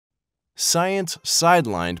Science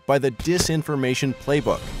Sidelined by the Disinformation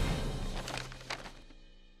Playbook.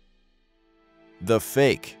 The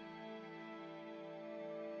Fake.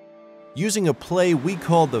 Using a play we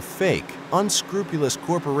call The Fake, unscrupulous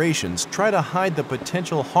corporations try to hide the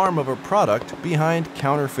potential harm of a product behind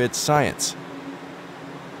counterfeit science.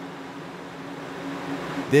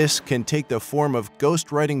 This can take the form of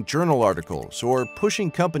ghostwriting journal articles or pushing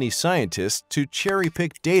company scientists to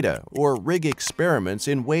cherry-pick data or rig experiments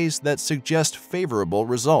in ways that suggest favorable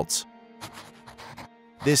results.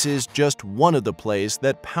 This is just one of the plays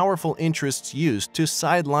that powerful interests use to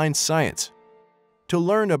sideline science. To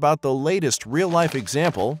learn about the latest real-life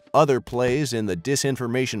example, other plays in the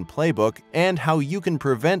Disinformation Playbook, and how you can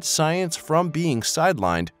prevent science from being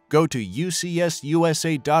sidelined, go to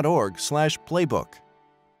ucsusa.org/playbook.